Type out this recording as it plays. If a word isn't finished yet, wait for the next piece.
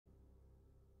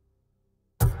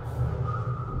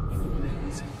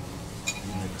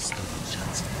stood a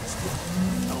chance against him.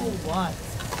 So what?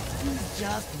 He's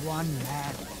just one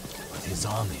man. But his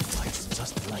army fights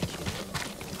just like him.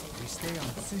 We stay on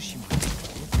Tsushima.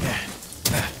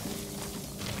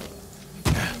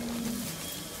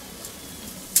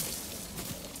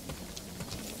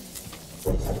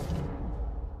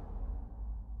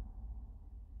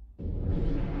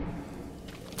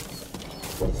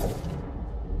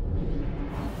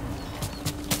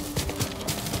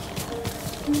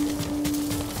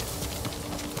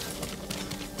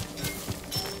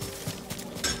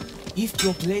 If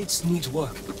your blades need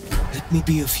work, let me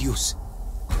be of use.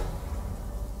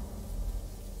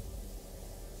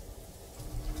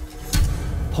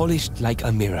 Polished like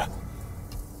a mirror.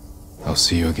 I'll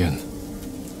see you again.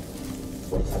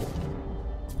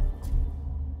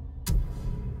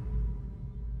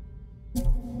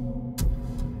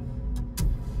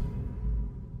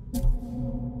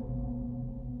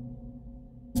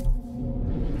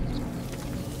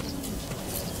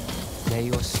 May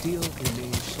your steel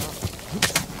remain sharp.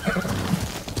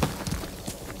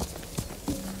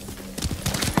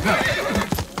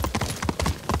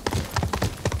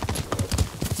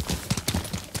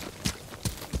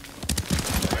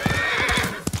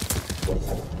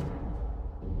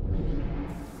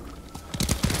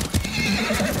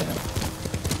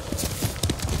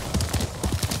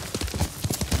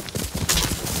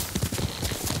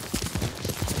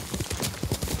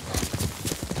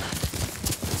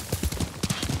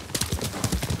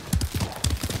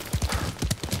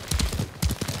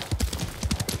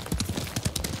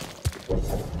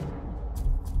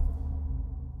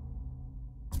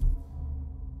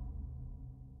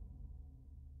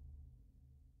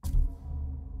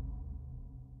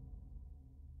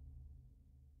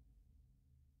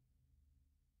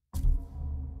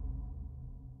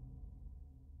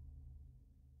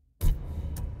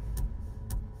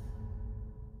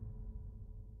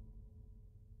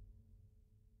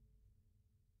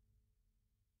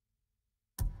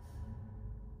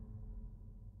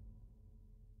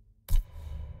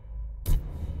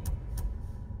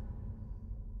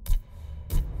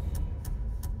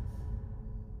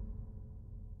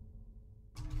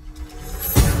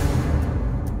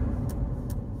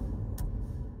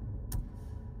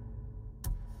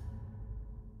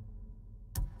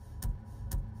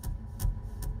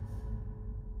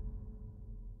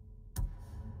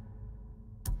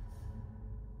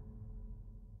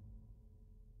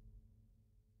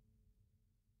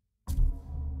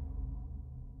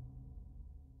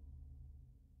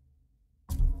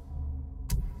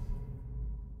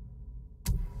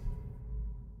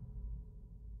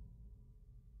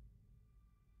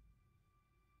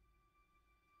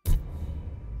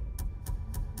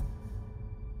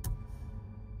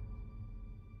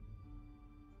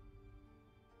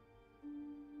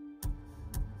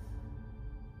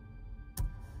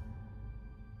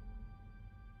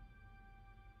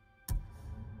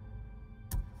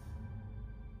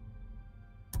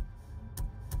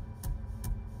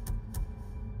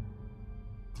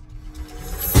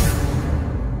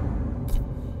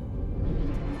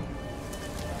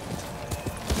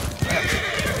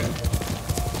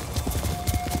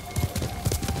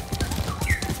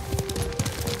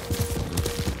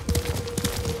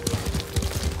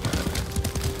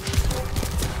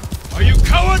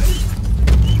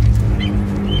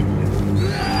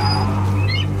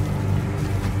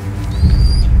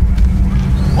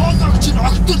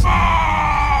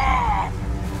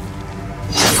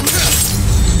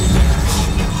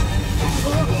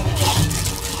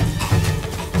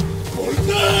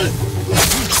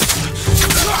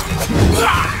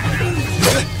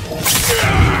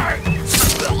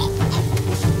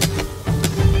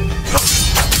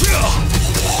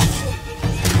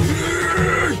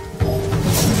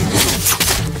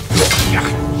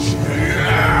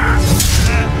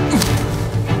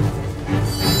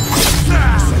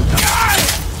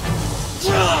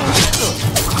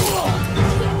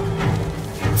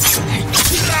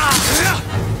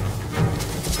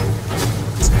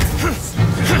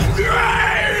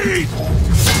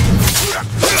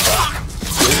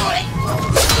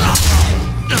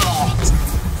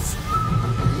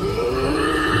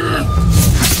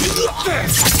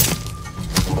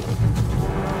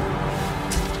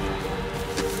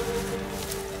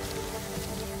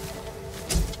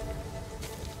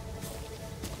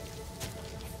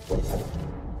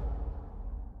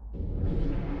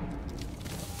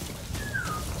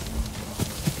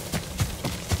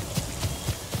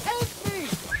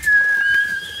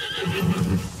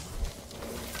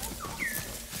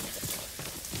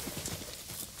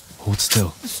 Hold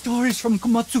still. The stories from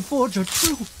Komatsu Forge are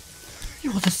true.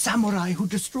 You're the samurai who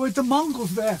destroyed the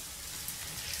Mongols there.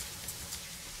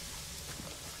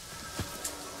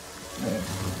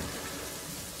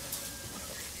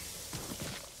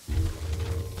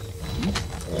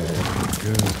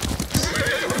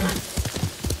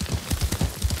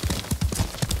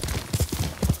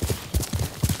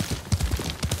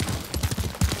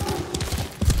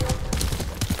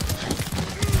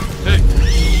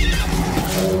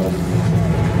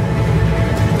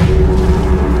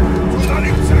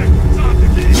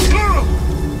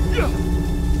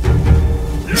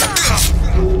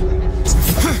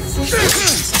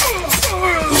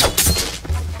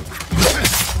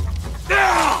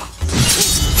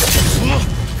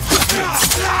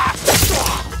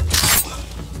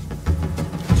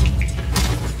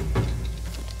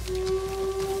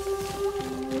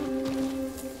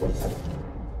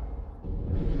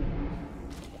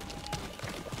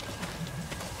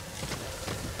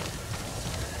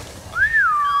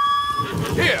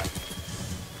 Here!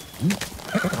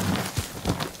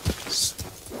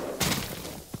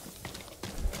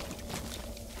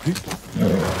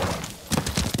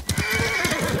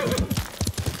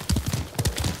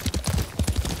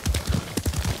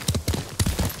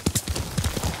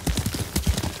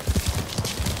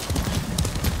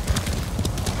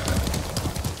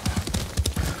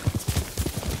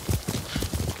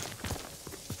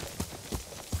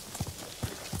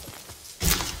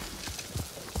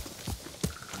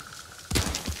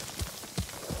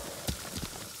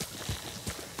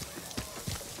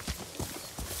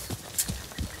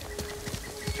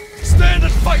 Stand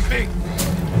and fight me!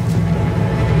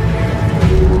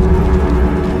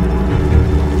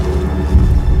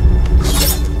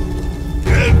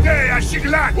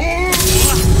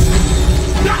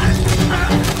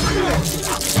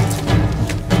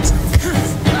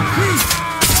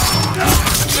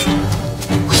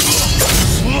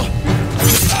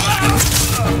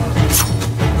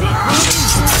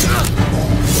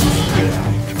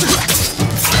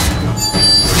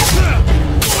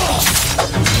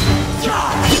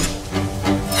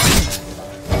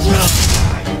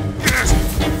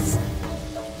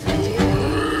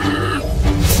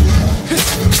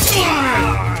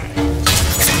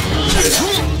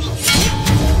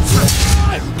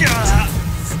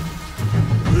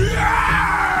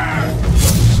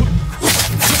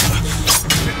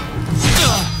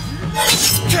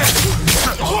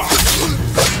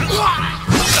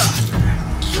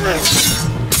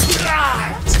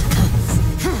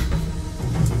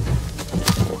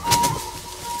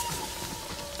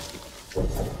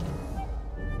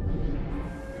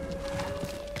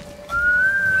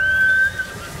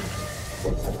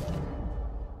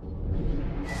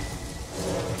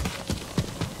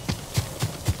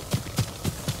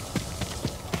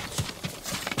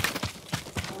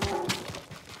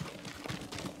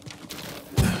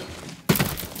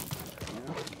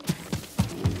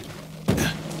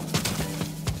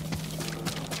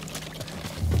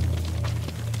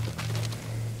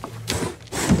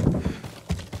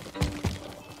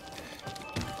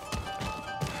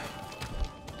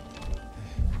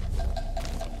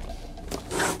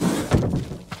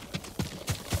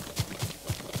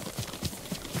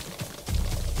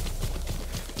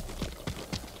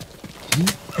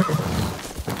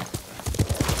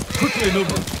 Quickly,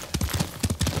 Nobu!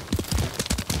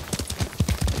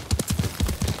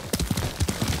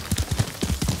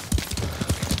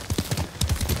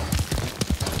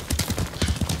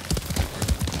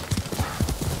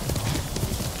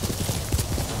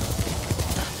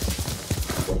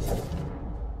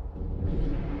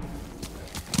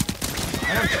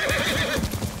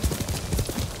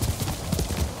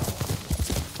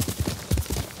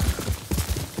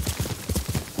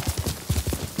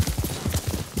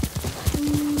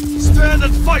 Stand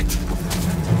and fight!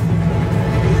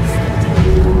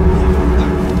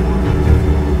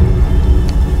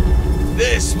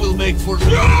 This will make for... Pay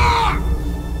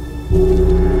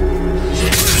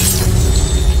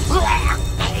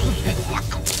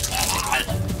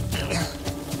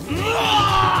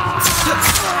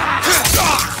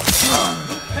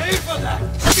for that!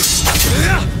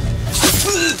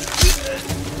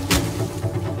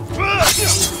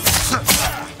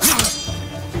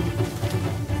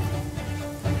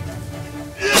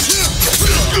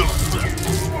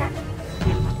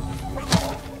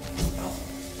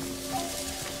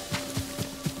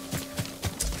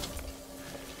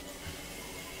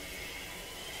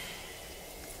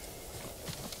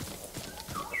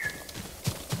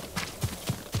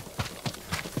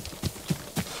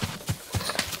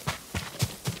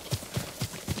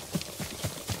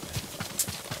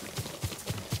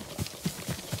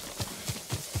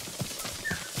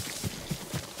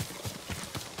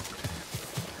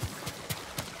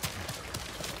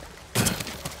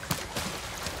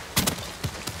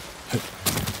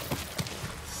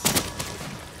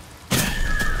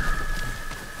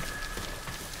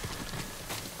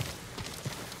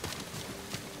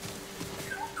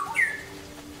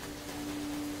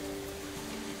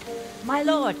 My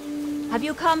lord, have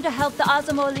you come to help the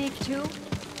Azamo League too?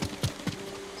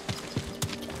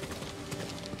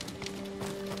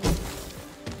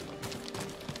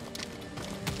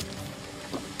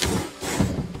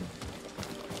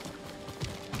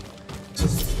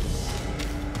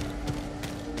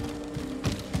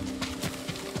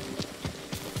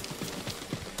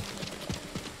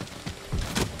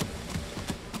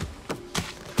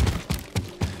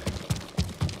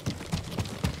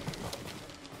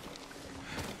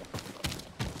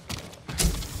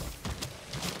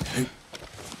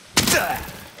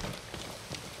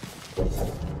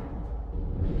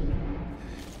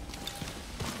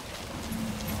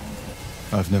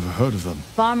 I've never heard of them.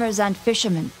 Farmers and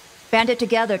fishermen banded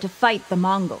together to fight the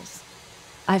Mongols.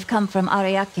 I've come from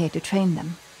Ariake to train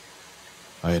them.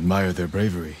 I admire their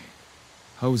bravery.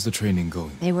 How is the training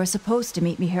going? They were supposed to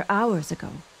meet me here hours ago.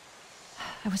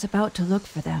 I was about to look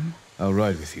for them. I'll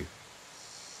ride with you.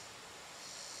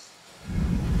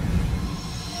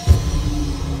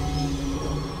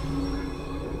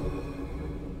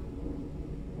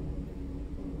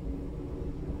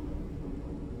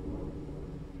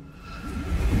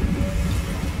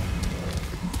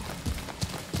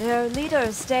 Their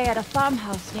leaders stay at a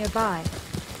farmhouse nearby.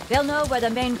 They'll know where the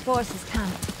main force is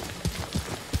camped.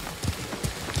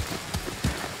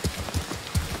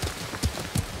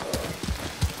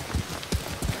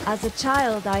 As a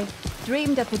child, I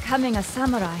dreamed of becoming a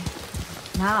samurai.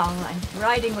 Now, I'm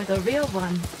riding with a real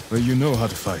one. Well, you know how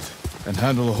to fight, and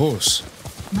handle a horse.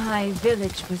 My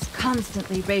village was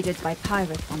constantly raided by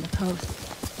pirates on the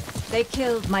coast. They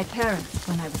killed my parents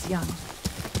when I was young.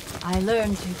 I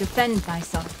learned to defend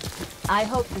myself. I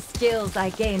hope the skills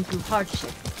I gained through hardship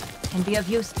can be of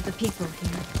use to the people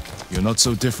here. You're not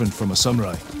so different from a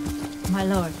samurai. My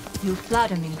lord, you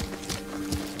flatter me.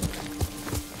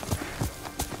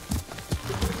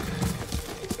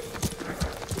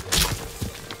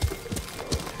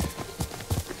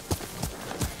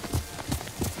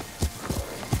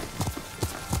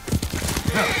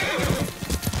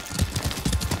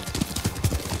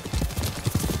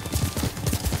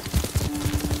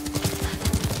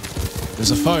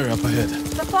 There's a fire up ahead.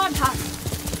 The farmhouse!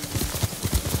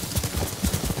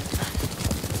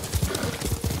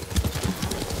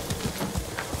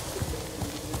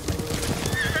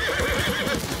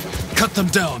 Cut them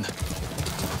down!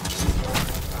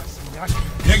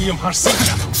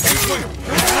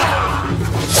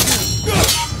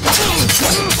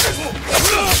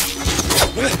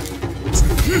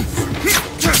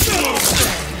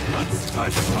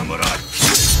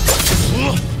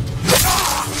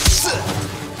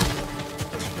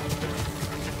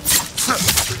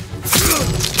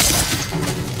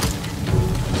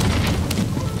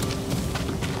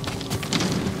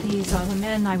 These are the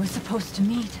men I was supposed to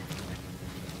meet.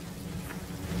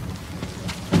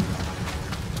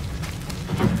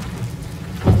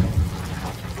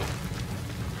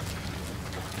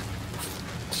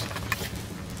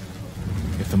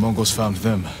 If the Mongols found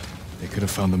them, they could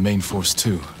have found the main force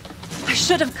too. I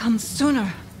should have come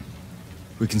sooner.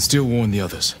 We can still warn the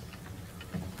others.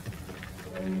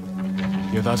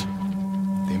 Hear that?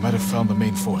 They might have found the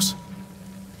main force.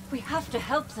 We have to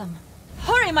help them.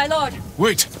 Hurry, my lord!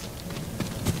 Wait!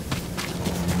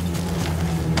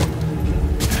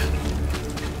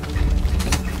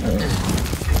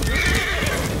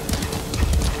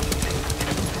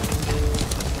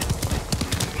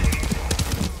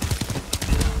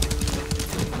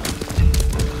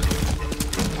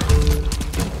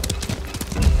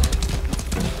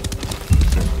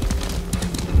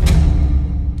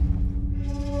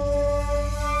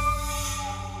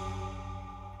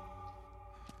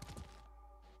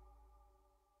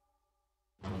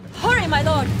 Hurry, my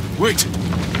lord! Wait!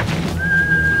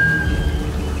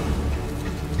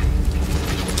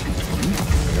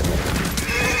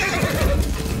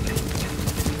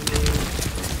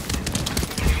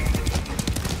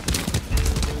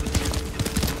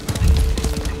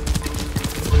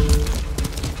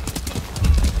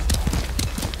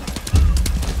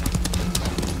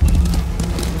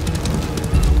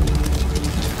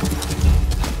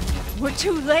 We're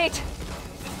too late!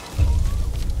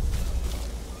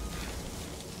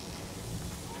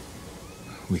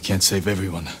 We can't save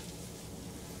everyone.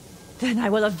 Then I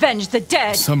will avenge the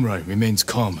dead! Samurai remains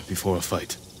calm before a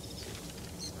fight.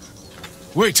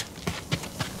 Wait!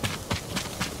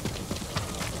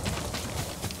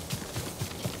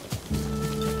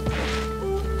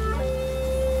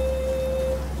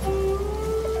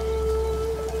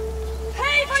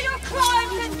 Pay for your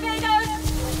crimes, invaders!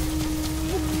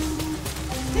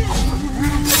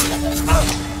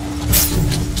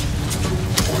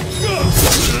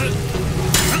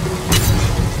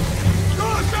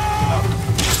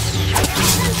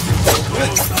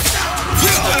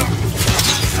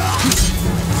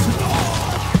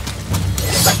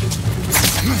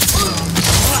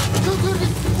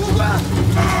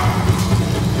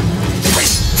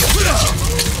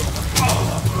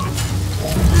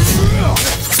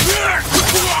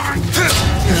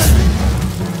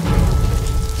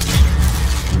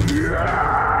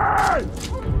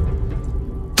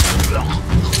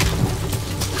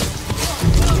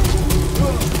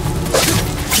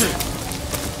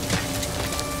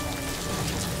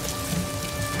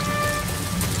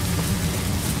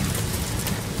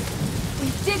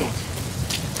 did it!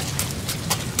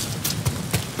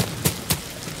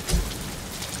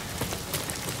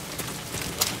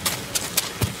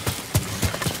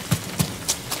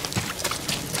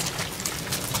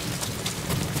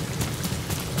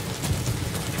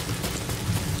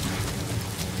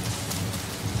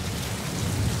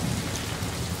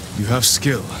 You have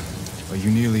skill, but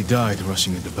you nearly died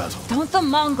rushing into battle. Don't the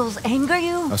Mongols anger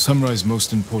you? A samurai's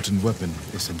most important weapon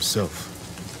is himself.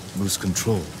 Lose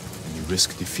control, and you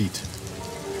risk defeat.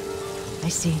 I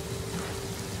see.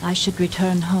 I should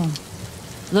return home.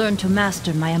 Learn to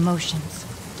master my emotions.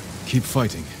 Keep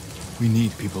fighting. We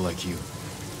need people like you.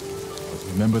 But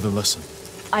remember the lesson.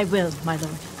 I will, my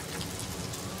lord.